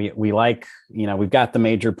 we like, we've got the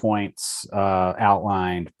major points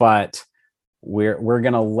outlined, but we're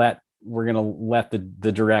gonna let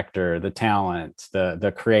the director, the talent,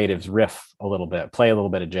 the creatives riff a little bit, play a little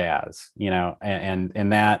bit of jazz,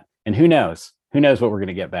 and who knows what we're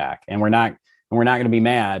gonna get back, and we're not gonna be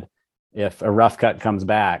mad if a rough cut comes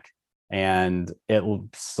back and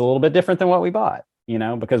it's a little bit different than what we bought,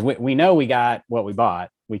 because we know we got what we bought.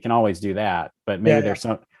 We can always do that, but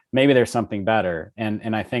maybe there's something better.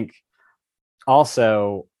 And I think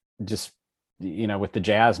also, just with the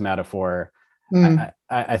jazz metaphor,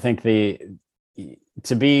 I think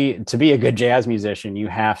to be a good jazz musician, you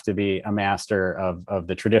have to be a master of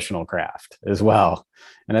the traditional craft as well.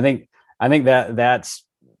 And I think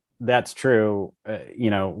that's true.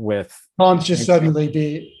 With can't just suddenly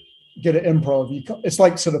be good at improv. It's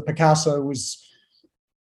like sort of Picasso was,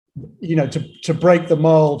 to break the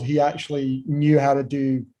mold, he actually knew how to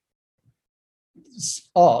do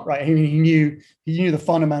art, right? He knew the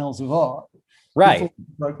fundamentals of art. Right. He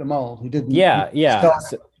broke the mold. He didn't. Yeah.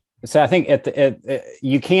 So I think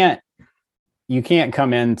you can't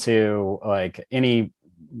come into like any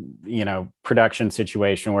production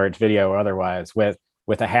situation where it's video or otherwise with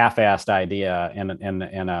a half-assed idea and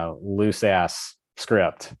a loose-ass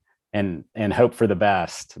script and hope for the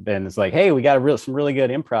best. Then it's like, hey, we got some really good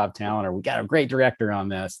improv talent, or we got a great director on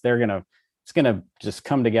this. It's gonna just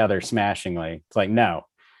come together smashingly. It's like, no,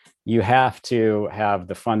 you have to have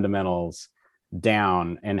the fundamentals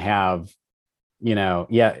down and have, you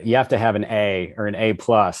have to have an A or an A+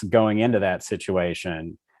 going into that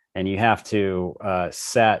situation, and you have to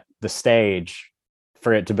set the stage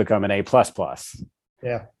for it to become an A++.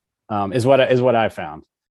 Yeah, is what I found.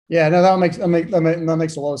 Yeah, no, that makes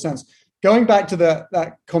a lot of sense. Going back to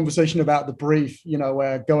that conversation about the brief,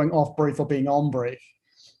 where going off brief or being on brief,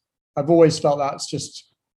 I've always felt that's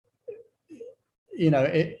just,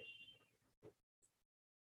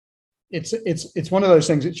 it's one of those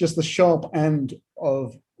things. It's just the sharp end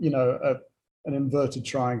of an inverted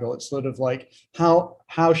triangle. It's sort of like how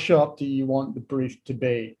sharp do you want the brief to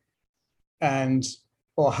be, and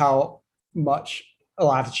or how much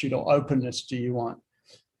latitude or openness do you want?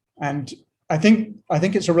 And I think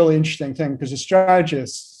it's a really interesting thing, because a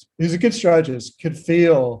strategist who's a good strategist could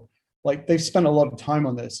feel like they've spent a lot of time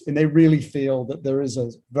on this, and they really feel that there is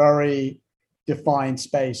a very defined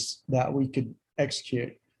space that we could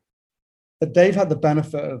execute. But they've had the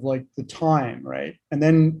benefit of like the time, right? And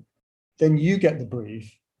then you get the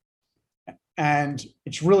brief, and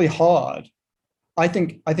it's really hard. I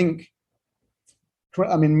mean,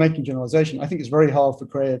 making generalization, I think it's very hard for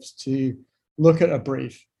creatives to look at a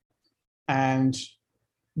brief and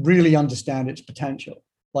really understand its potential,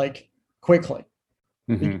 like quickly.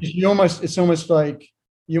 Mm-hmm. It's almost like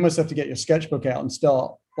you almost have to get your sketchbook out and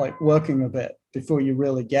start like working a bit before you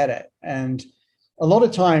really get it. And a lot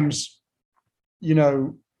of times, you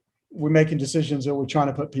know, we're making decisions or we're trying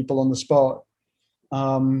to put people on the spot.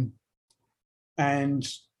 And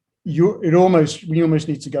we almost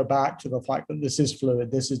need to go back to the fact that this is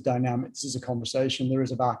fluid, this is dynamic, this is a conversation, there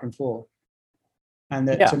is a back and forth. And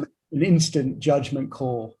that an instant judgment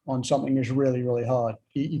call on something is really, really hard.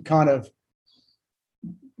 You kind of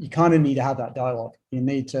need to have that dialogue. You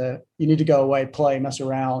need to go away, play, mess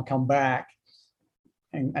around, come back,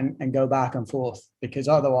 and go back and forth, because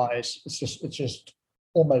otherwise it's just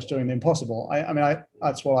almost doing the impossible. I mean,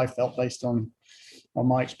 that's what I felt based on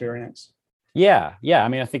my experience. Yeah. I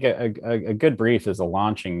mean, I think a good brief is a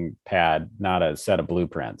launching pad, not a set of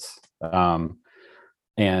blueprints. And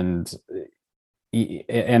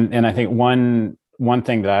I think one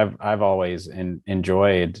thing that I've always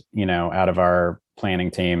enjoyed, you know, out of our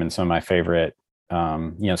planning team and some of my favorite,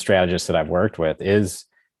 you know, strategists that I've worked with is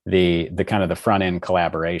the kind of the front end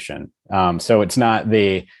collaboration. So it's not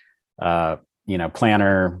the, you know,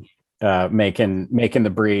 planner making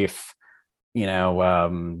the brief, you know,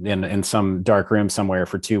 in some dark room somewhere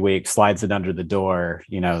for 2 weeks, slides it under the door,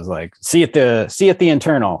 you know, it's like, see at the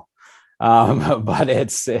internal. But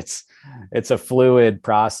it's a fluid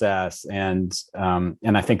process. And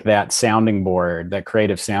I think that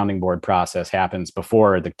creative sounding board process happens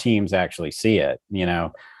before the teams actually see it. You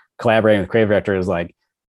know, collaborating with the creative director is like,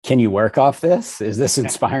 can you work off this? Is this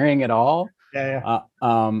inspiring at all? Yeah.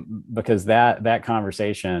 Because that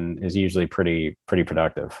conversation is usually pretty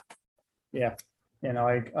productive. Yeah. You know,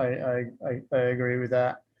 I agree with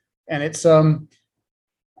that. And it's, I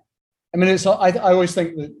mean, I always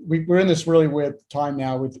think that we're in this really weird time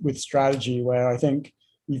now with strategy, where I think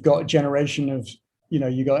you've got a generation of, you know,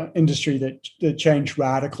 you got industry that changed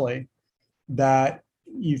radically, that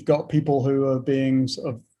you've got people who are being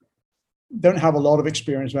sort of, don't have a lot of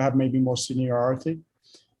experience, but have maybe more seniority.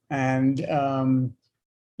 And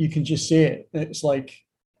you can just see it. It's like,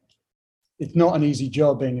 it's not an easy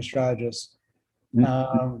job being a strategist.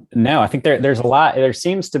 No, I think there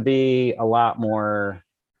seems to be a lot more,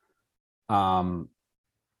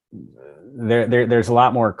 there's a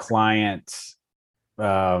lot more client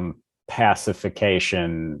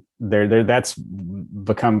pacification there. That's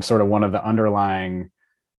become sort of one of the underlying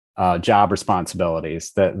job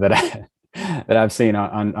responsibilities that I've seen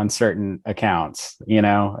on certain accounts. You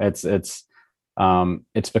know, it's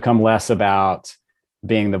become less about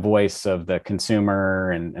being the voice of the consumer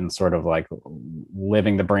and sort of like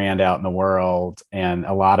living the brand out in the world. And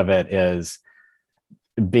a lot of it is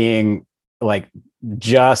being like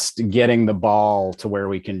just getting the ball to where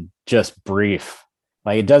we can just brief.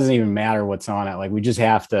 Like, it doesn't even matter what's on it. Like, we just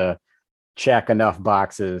have to check enough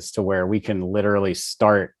boxes to where we can literally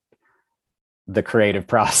start the creative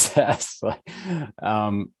process.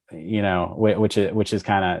 You know, which is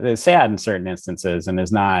kind of sad in certain instances, and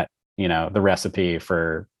is not, you know, the recipe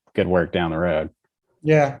for good work down the road.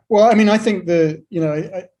 Yeah. Well, I mean, I think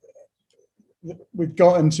we've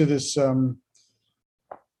got into this,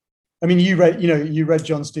 I mean, you read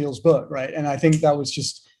John Steele's book, right? And I think that was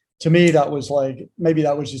just, to me, that was like, maybe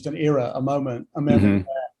that was just an era, a moment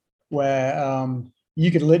where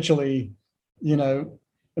you could literally, you know,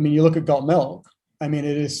 I mean, you look at Got Milk. I mean,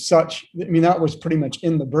 it is such, I mean, that was pretty much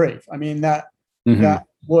in the brief. I mean, that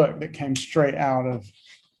work that came straight out of,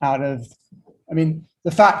 I mean,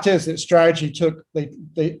 the fact is that strategy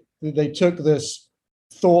they took this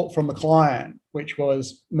thought from the client, which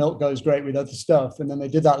was milk goes great with other stuff. And then they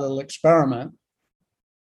did that little experiment,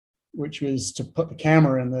 which was to put the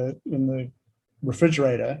camera in the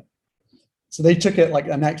refrigerator. So they took it like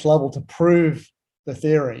the next level to prove the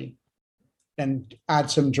theory and add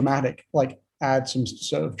some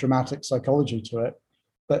sort of dramatic psychology to it.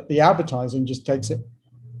 But the advertising just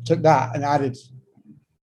took that and added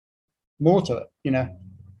more to it, you know?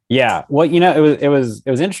 Yeah. Well, you know, it was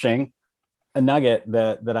interesting. a nugget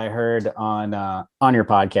that I heard on your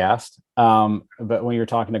podcast. But when you were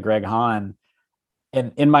talking to Greg Hahn,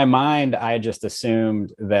 and in my mind, I just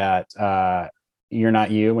assumed that you're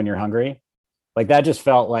not you when you're hungry. Like that just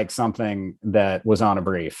felt like something that was on a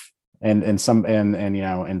brief, and some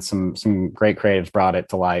great creatives brought it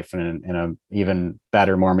to life in a even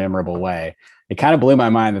better, more memorable way. It kind of blew my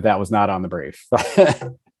mind that was not on the brief.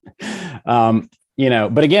 But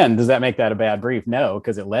again, does that make that a bad brief? No,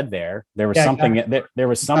 because it led there. There was something exactly. There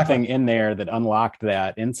was something in there that unlocked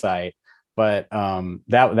that insight. But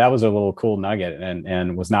that was a little cool nugget,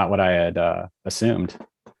 and was not what I had assumed.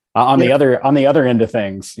 On the other end of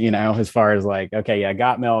things, as far as like, okay, yeah,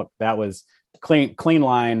 Got Milk, that was clean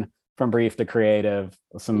line from brief to creative,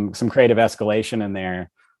 some creative escalation in there,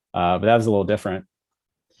 but that was a little different.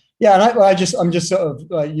 Yeah, and I'm just sort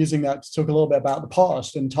of using that to talk a little bit about the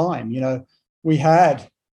past and time. There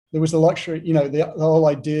was the luxury, the whole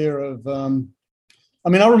idea of. I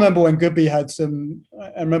remember when Goodby had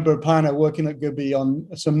I remember a planner working at Goodby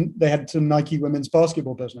they had some Nike women's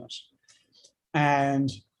basketball business,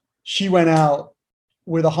 and she went out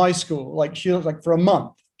with a high school, for a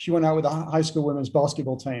month, she went out with a high school women's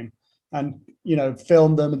basketball team and,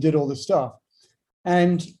 filmed them and did all this stuff.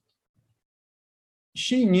 And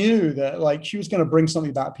she knew that she was going to bring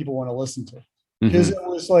something that people want to listen to, because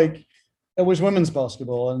it was women's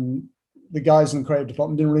basketball, and the guys in the creative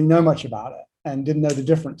department didn't really know much about it and didn't know the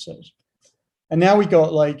differences. And now we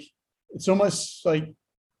got it's almost like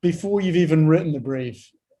before you've even written the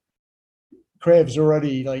brief, creatives they're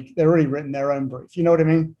already written their own brief. You know what I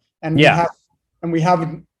mean? And we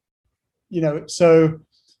haven't, so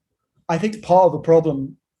I think part of the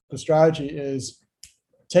problem, the strategy is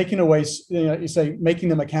taking away, you say making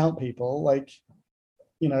them account people, okay,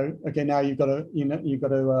 now you've got to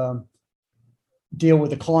deal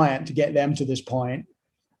with the client to get them to this point,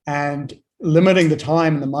 and limiting the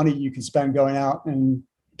time and the money you can spend going out and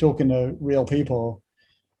talking to real people.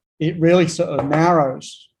 It really sort of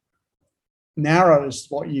narrows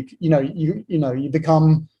what you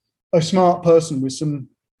become a smart person with some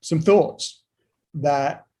thoughts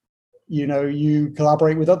that you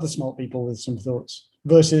collaborate with other smart people with some thoughts,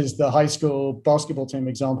 versus the high school basketball team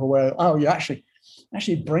example where you're actually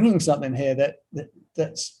bringing something here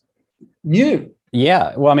that's new.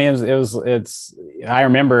 Yeah, well, it's I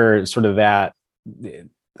remember sort of that.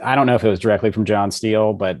 I don't know if it was directly from John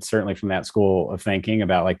Steele, but certainly from that school of thinking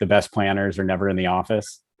about the best planners are never in the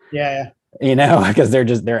office. Yeah. Because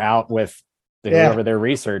they're out with whoever they're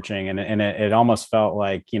researching, and it almost felt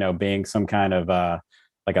like being some kind of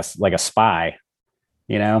like a spy.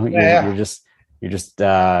 You're out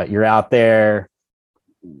there,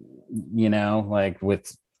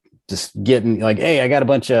 with just getting hey, I got a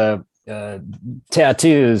bunch of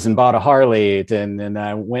tattoos and bought a Harley, and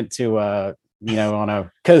I went to on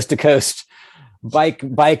a coast to coast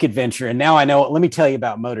bike adventure, and now I know. Let me tell you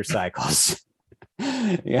about motorcycles.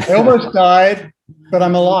 Yeah. I almost died, but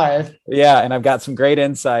I'm alive. Yeah, and I've got some great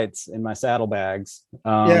insights in my saddlebags.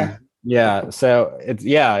 So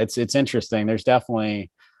it's interesting. There's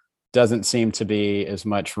definitely doesn't seem to be as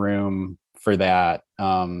much room for that.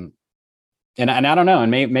 And I don't know,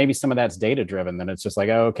 and maybe some of that's data driven. Then it's just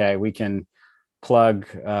okay, we can plug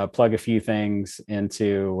a few things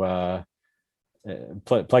into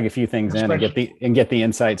plug a few things in and get the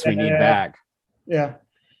insights we need back. Yeah.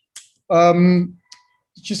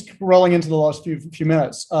 Just rolling into the last few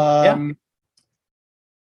minutes.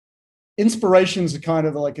 Inspirations are kind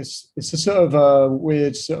of it's a sort of a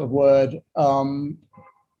weird sort of word.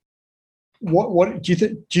 What do you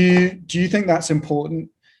think? Do you think that's important?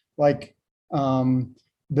 That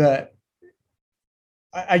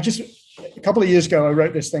I just a couple of years ago I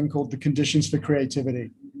wrote this thing called The Conditions for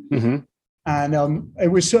Creativity, and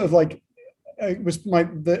it was sort of it was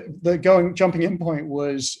the jumping in point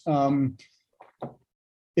was.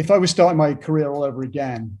 If I was starting my career all over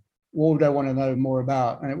again, what would I want to know more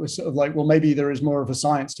about? And it was sort of well, maybe there is more of a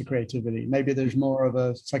science to creativity. Maybe there's more of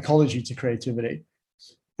a psychology to creativity.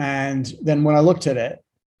 And then when I looked at it,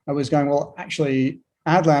 I was going, well, actually,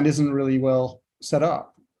 Adland isn't really well set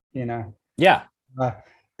up, Yeah.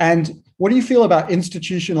 And what do you feel about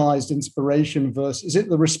institutionalized inspiration versus,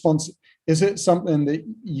 is it something that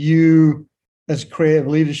you, as creative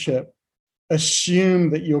leadership, assume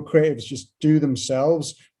that your creatives just do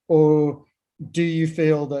themselves, or do you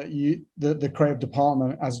feel that the creative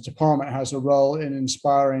department as a department has a role in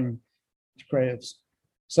inspiring creatives?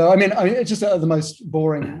 So it's just the most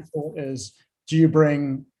boring thought is, do you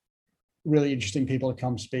bring really interesting people to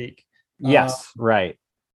come speak? Yes, right.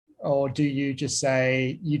 Or do you just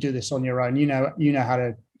say you do this on your own? You know how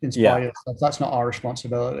to inspire yourself. That's not our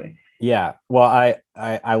responsibility. Yeah. Well,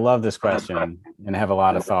 I love this question and have a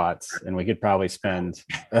lot of thoughts, and we could probably spend.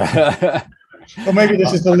 Or maybe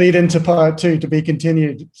this is the lead into part two to be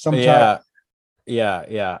continued sometime.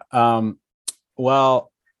 Yeah.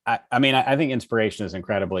 Well, I mean, I think inspiration is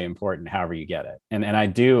incredibly important, however you get it. And I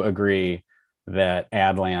do agree that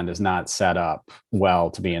Adland is not set up well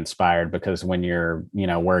to be inspired, because when you're,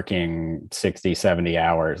 working 60, 70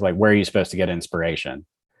 hours, like, where are you supposed to get inspiration?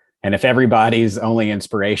 And if everybody's only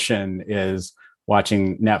inspiration is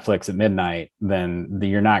watching Netflix at midnight, then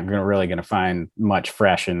you're not really going to find much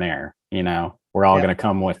fresh in there. We're all going to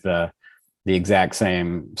come with the exact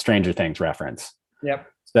same Stranger Things reference. Yep.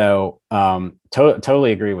 So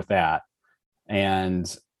totally agree with that.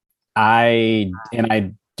 And I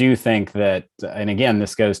do think that, and again,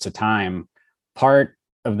 this goes to time, part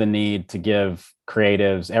of the need to give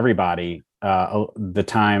creatives, everybody, the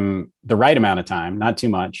time, the right amount of time, not too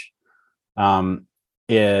much,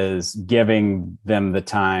 is giving them the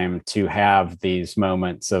time to have these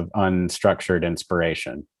moments of unstructured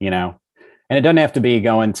inspiration, and it doesn't have to be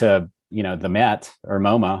going to, the Met or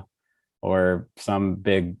MoMA or some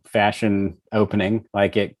big fashion opening.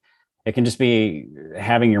 Like, it can just be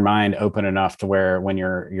having your mind open enough to where when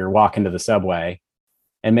you're walking to the subway,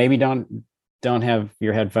 and maybe don't have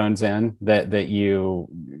your headphones in, that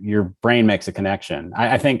your brain makes a connection.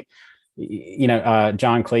 I think,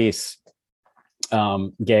 John Cleese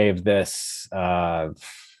gave this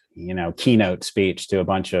keynote speech to a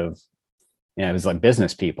bunch of, it was like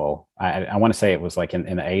business people. I want to say it was like in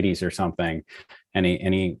the 80s or something, and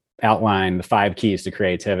he outlined the 5 keys to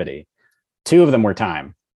creativity. 2 of them were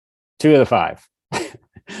time. 2 of the 5.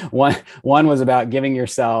 one was about giving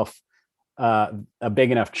yourself a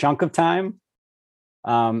big enough chunk of time.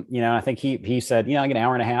 I think he said, like an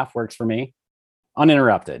hour and a half works for me,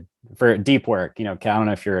 uninterrupted, for deep work. I don't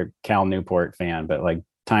know if you're a Cal Newport fan, but like,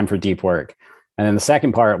 time for deep work. And then the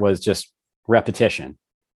second part was just repetition,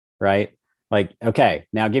 right? Like, okay,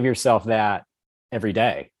 now give yourself that every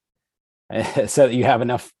day so that you have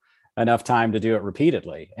enough time to do it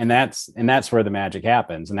repeatedly. And that's where the magic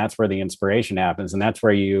happens. And that's where the inspiration happens. And that's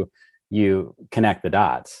where you connect the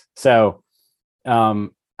dots. So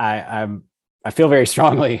I feel very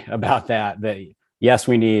strongly about that yes,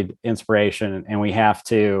 we need inspiration, and we have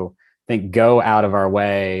to go out of our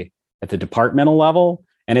way at the departmental level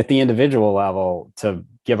and at the individual level to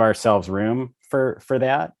give ourselves room for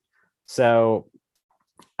that. So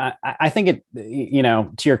I think it,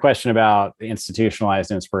 to your question about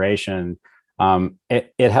institutionalized inspiration,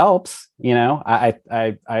 it helps. It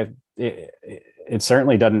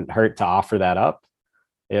certainly doesn't hurt to offer that up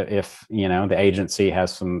if the agency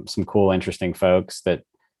has some cool, interesting folks that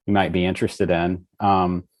you might be interested in.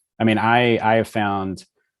 I mean, I have found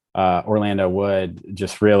Orlando Wood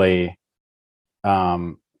just really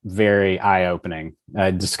very eye-opening. I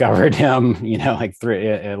discovered him, like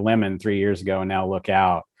at Lemon 3 years ago, and now look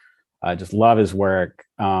out. I just love his work.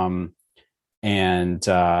 And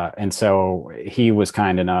so he was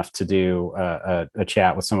kind enough to do a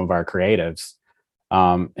chat with some of our creatives.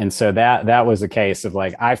 And so that was a case of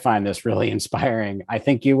like, I find this really inspiring. I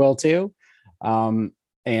think you will too.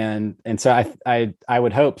 And so I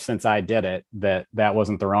would hope, since I did it, that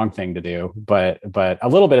wasn't the wrong thing to do, but a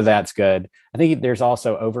little bit of that's good. I think there's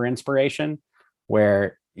also over inspiration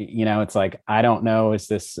where, it's like, I don't know, is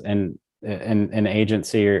this an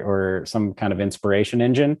agency or some kind of inspiration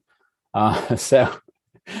engine? So,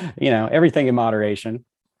 everything in moderation.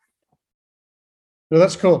 Well,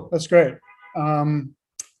 that's cool. That's great.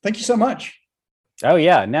 Thank you so much. Oh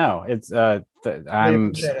yeah, no, it's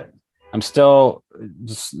I'm still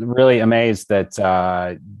just really amazed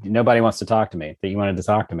that nobody wants to talk to me, that you wanted to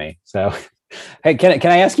talk to me. So, hey,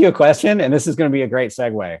 can I ask you a question? And this is going to be a great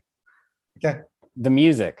segue. Okay. The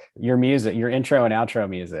music, your intro and outro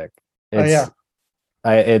music. I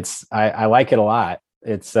like it a lot.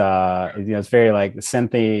 It's it's very like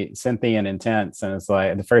synthy and intense. And it's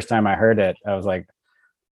like, the first time I heard it, I was like,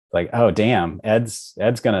 oh damn, Ed's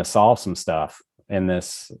gonna solve some stuff in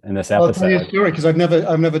this episode. I'll tell you a story, because I've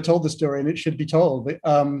never told the story, and it should be told.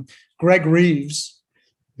 Greg Reeves,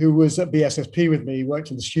 who was at BSSP with me,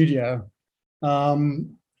 worked in the studio,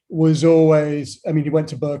 was always, he went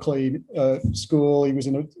to Berkeley school. He was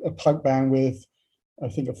in a punk band with, I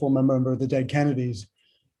think, a former member of the Dead Kennedys.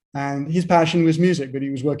 And his passion was music, but he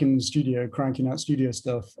was working in the studio, cranking out studio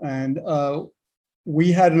stuff. And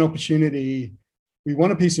we had an opportunity. We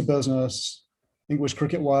won a piece of business, I think it was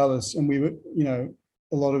Cricket Wireless. And we were,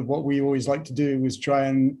 a lot of what we always like to do was try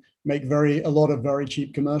and make a lot of very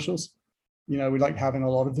cheap commercials. We like having a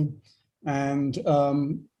lot of them. And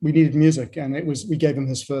we needed music. And we gave him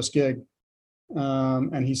his first gig.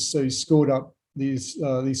 and he scored up these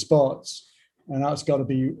spots, and that's got to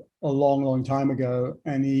be a long time ago.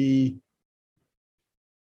 And he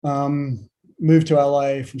moved to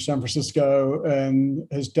LA from San Francisco and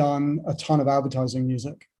has done a ton of advertising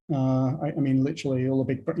music. I mean, literally all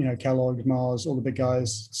the big, Kellogg, Mars, all the big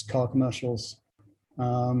guys, car commercials.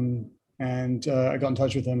 And I got in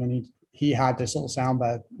touch with him, and he had this little sound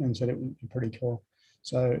bed and said it would be pretty cool.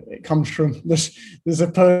 So it comes from this. There's a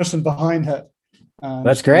person behind it.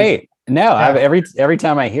 That's great. No, yeah. Every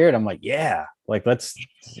time I hear it, I'm like, yeah, like let's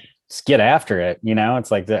get after it.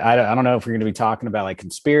 It's like I don't know if we're going to be talking about like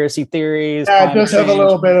conspiracy theories. Yeah, just have a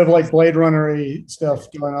little bit of like Blade Runner-y stuff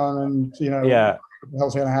going on, and yeah, what the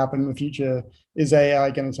hell's going to happen in the future? Is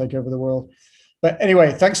AI going to take over the world? But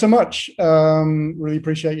anyway, thanks so much. Really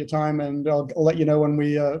appreciate your time, and I'll let you know when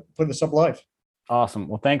we put this up live. Awesome.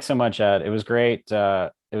 Well, thanks so much, Ed. It was great.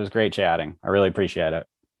 It was great chatting. I really appreciate it.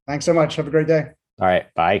 Thanks so much. Have a great day. All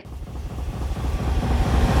right. Bye.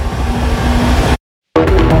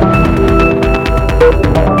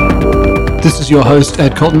 This is your host,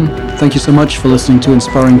 Ed Cotton. Thank you so much for listening to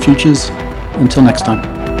Inspiring Futures. Until next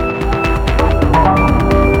time.